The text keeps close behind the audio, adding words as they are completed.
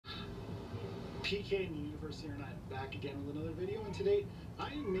PK in the universe here, and I'm back again with another video. And today I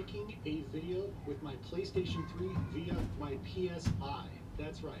am making a video with my PlayStation 3 via my PS3 Eye.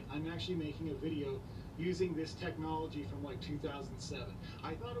 That's right, I'm actually making a video using this technology from like 2007.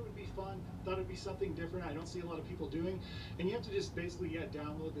 I thought it would be fun, thought it would be something different I don't see a lot of people doing. And you have to just basically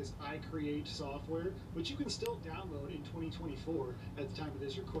download this iCreate software, which you can still download in 2024 at the time of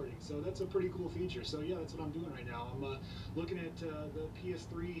this recording. So that's a pretty cool feature. So yeah, that's what I'm doing right now. I'm looking at the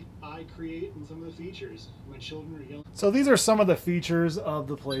PS3 iCreate and some of the features. My children are yelling. So these are some of the features of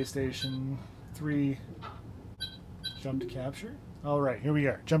the PlayStation 3 jump to capture. All right, here we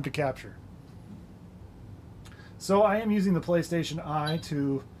are, jump to capture. So I am using the PlayStation Eye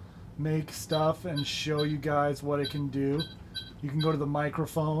to make stuff and show you guys what it can do. You can go to the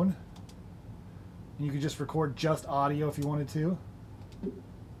microphone and you can just record just audio if you wanted to.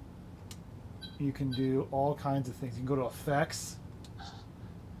 You can do all kinds of things. You can go to effects.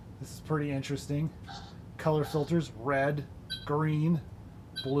 This is pretty interesting. Color filters, red, green,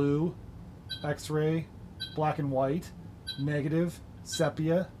 blue, X-ray, black and white, negative,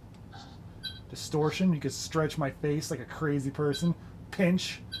 sepia. Distortion, you could stretch my face like a crazy person.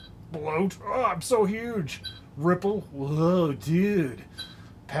 Pinch, bloat, oh, I'm so huge. Ripple, whoa, dude.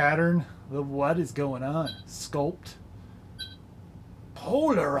 Pattern, the what is going on? Sculpt,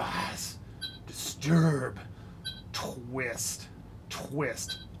 polarize, disturb, twist,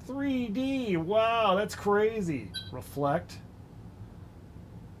 3D, wow, that's crazy. Reflect.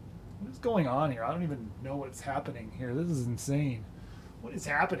 What is going on here? I don't even know what's happening here. This is insane. What is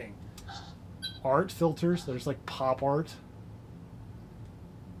happening? Art filters, there's like pop art.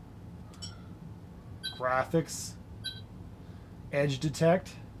 Graphics. Edge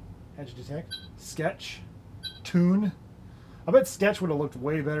detect. Sketch. Tune. I bet sketch would have looked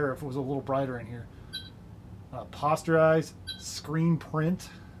way better if it was a little brighter in here. Posterize. Screen print.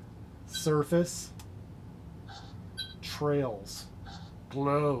 Surface. Trails.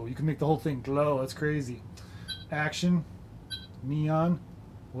 Glow. You can make the whole thing glow. That's crazy. Action. Neon.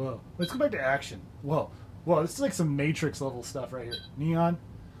 Whoa. Let's go back to action. Whoa. Whoa, this is like some Matrix level stuff right here. Neon.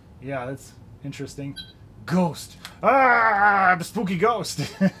 Yeah, that's interesting. Ghost. Ah, I'm a spooky ghost.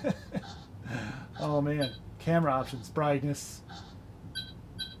 Oh, man. Camera options. Brightness.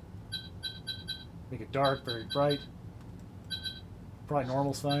 Make it dark, very bright. Probably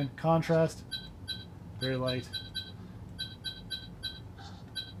normal's fine. Contrast. Very light.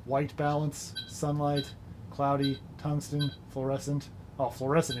 White balance. Sunlight. Cloudy. Tungsten. Fluorescent. Oh,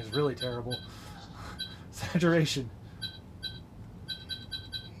 fluorescent is really terrible. Saturation.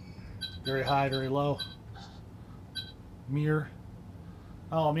 Very high, very low. Mirror.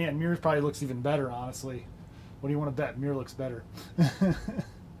 Oh man, mirror probably looks even better, honestly. What do you want to bet? Mirror looks better.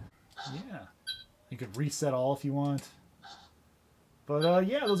 Yeah. You could reset all if you want. But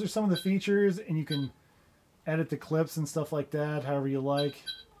yeah, those are some of the features, and you can edit the clips and stuff like that, however you like.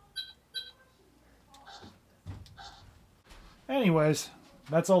 Anyways,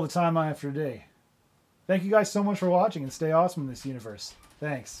 that's all the time I have for today. Thank you guys so much for watching, and stay awesome in this universe.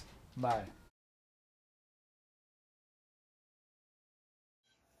 Thanks. Bye.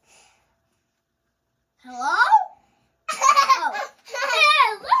 Hello?